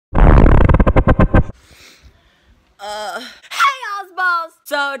Hey, Ozballs!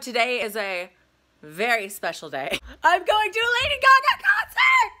 So today is a very special day. I'm going to a Lady Gaga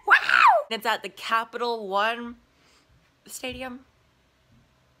concert! Wow! It's at the Capital One Stadium,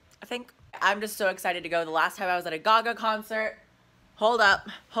 I think. I'm just so excited to go. The last time I was at a Gaga concert, hold up.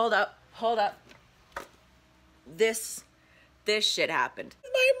 This shit happened.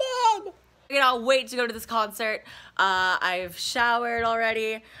 My mom! I cannot wait to go to this concert. I've showered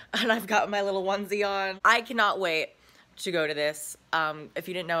already and I've got my little onesie on. I cannot wait to go to this. If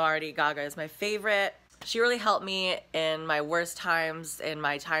you didn't know already, Gaga is my favorite. She really helped me in my worst times, in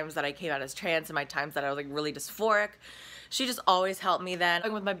my times that I came out as trans, in my times that I was like really dysphoric. She just always helped me then.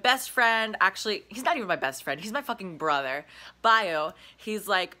 I'm with my best friend. Actually, he's not even my best friend. He's my fucking brother. Bio. He's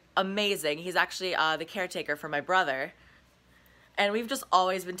like amazing. He's actually the caretaker for my brother. And we've just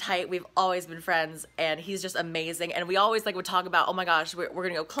always been tight. We've always been friends, and he's just amazing. And we always like would talk about, oh my gosh, we're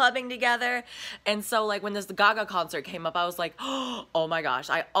gonna go clubbing together. And so like when the Gaga concert came up, I was like, oh my gosh.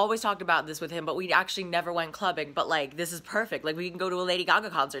 I always talked about this with him, but we actually never went clubbing. But like this is perfect. Like we can go to a Lady Gaga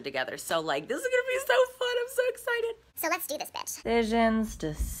concert together. So like this is gonna be so fun. I'm so excited. So let's do this, bitch.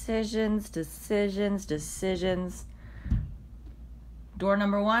 Decisions. Door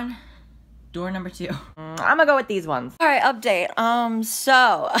number 1. Door number 2. I'm gonna go with these ones. All right, update.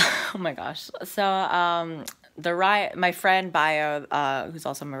 So, oh my gosh. So, the ride, my friend Bio, who's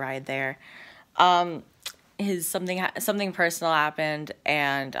also my ride there, something personal happened,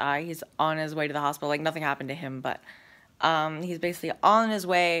 and he's on his way to the hospital. Like nothing happened to him, but he's basically on his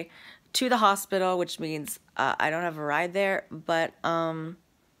way to the hospital, which means I don't have a ride there. But I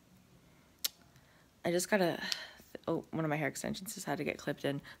just gotta. Oh, one of my hair extensions just had to get clipped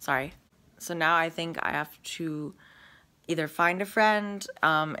in. Sorry. So now I think I have to either find a friend,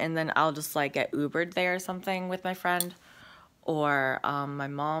 and then I'll just like get Ubered there or something with my friend, or my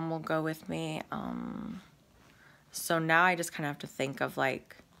mom will go with me. So now I just kind of have to think of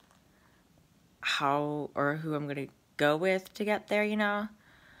like how or who I'm gonna go with to get there, you know?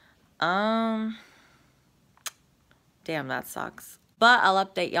 Damn, that sucks. But I'll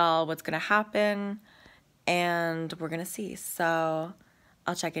update y'all what's gonna happen, and we're gonna see. So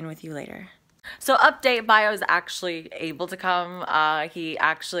I'll check in with you later. So update, Bio is actually able to come.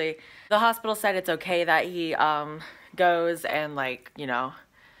 The hospital said it's okay that he goes, and like, you know,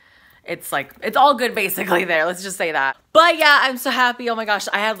 it's like, it's all good basically there. Let's just say that. But yeah, I'm so happy. Oh my gosh.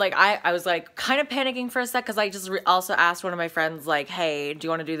 I had like, I was like kind of panicking for a sec because I just also asked one of my friends like, hey, do you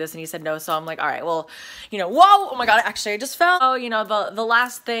want to do this? And he said no. So I'm like, all right, well, you know, whoa, oh my God, actually I just fell. Oh, you know, the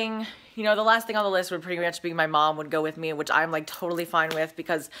last thing, you know, the last thing on the list would pretty much be my mom would go with me, which I'm like totally fine with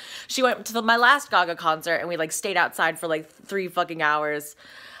because she went to my last Gaga concert and we like stayed outside for like 3 fucking hours.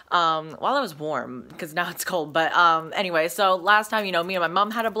 While it was warm, because now it's cold, but anyway, so last time, you know, me and my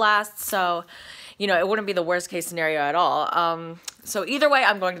mom had a blast, so, you know, it wouldn't be the worst case scenario at all. So either way,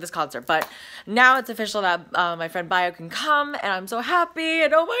 I'm going to this concert, but now it's official that my friend Bio can come, and I'm so happy,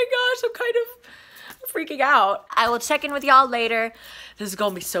 and oh my gosh, I'm kind of freaking out. I will check in with y'all later. This is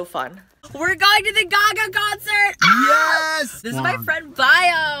gonna be so fun. We're going to the Gaga concert! Yes! This is my friend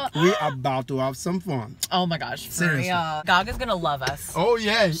Bio. We're about to have some fun. Oh my gosh. Seriously. Gaga's gonna love us. Oh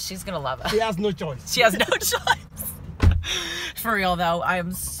yeah. She's gonna love us. She has no choice. She has no choice. For real though, I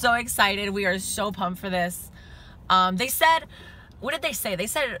am so excited. We are so pumped for this. They said, what did they say? They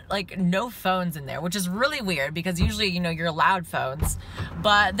said like no phones in there, which is really weird because usually, you know, you're allowed phones,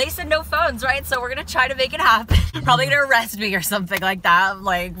 but they said no phones, right? So we're gonna try to make it happen. Probably gonna arrest me or something like that.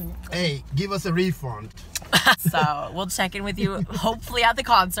 Like, hey, give us a refund. So we'll check in with you hopefully at the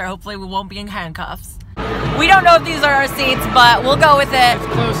concert. Hopefully we won't be in handcuffs. We don't know if these are our seats, but we'll go with it. It's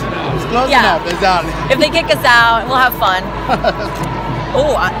close enough. It's close enough, exactly. If they kick us out, we'll have fun.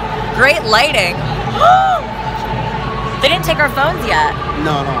 Oh, great lighting. They didn't take our phones yet.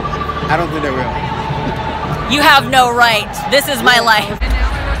 No, I don't think they will. You have no right. This is my life. And now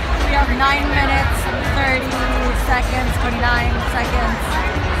we have 9 minutes, 30 seconds, 29 seconds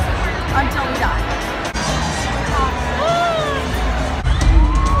until we die.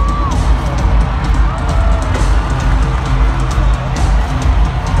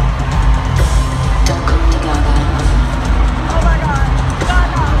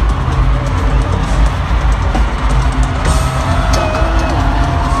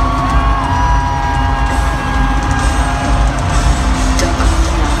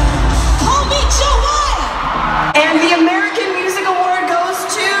 And the American Music Award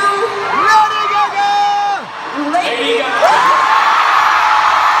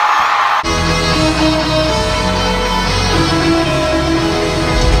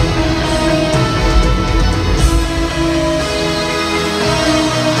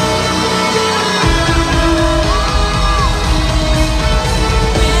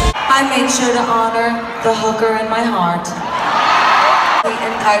sure to honor the hooker in my heart, the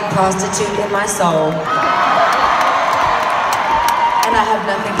in-kind prostitute in my soul, and I have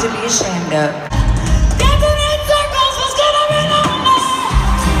nothing to be ashamed of. Dancing in circles was gonna be lonely.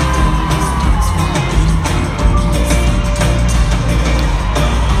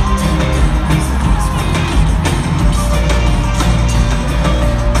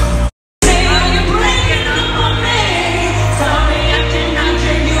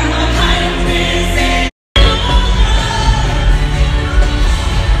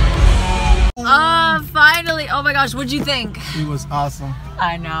 Finally! Oh my gosh, what'd you think? It was awesome.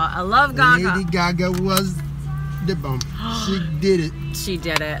 I know, I love Gaga. Lady Gaga was the bomb. She did it. She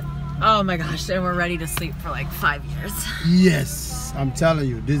did it. Oh my gosh, and we're ready to sleep for like 5 years. Yes, I'm telling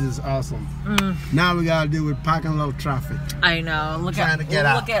you, this is awesome. Now we gotta deal with parking lot traffic. I know. Look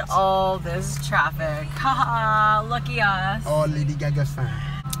at all this traffic. Haha, lucky us. All Lady Gaga fan.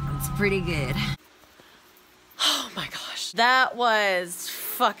 It's pretty good. Oh my gosh, that was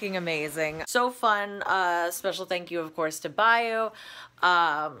fucking amazing. So fun. Special thank you, of course, to Bayou,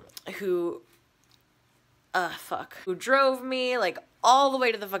 who drove me like all the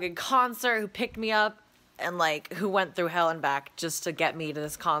way to the fucking concert, who picked me up, and like who went through hell and back just to get me to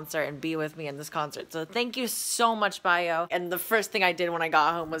this concert and be with me in this concert. So thank you so much, Bayou. And the first thing I did when I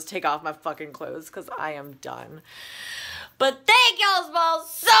got home was take off my fucking clothes because I am done. But thank y'all balls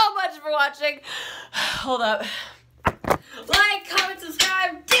so much for watching. Hold up. Like, comment,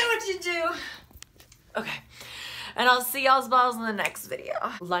 subscribe, do what you do. Okay. And I'll see y'all's balls in the next video.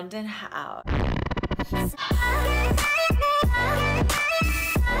 London out.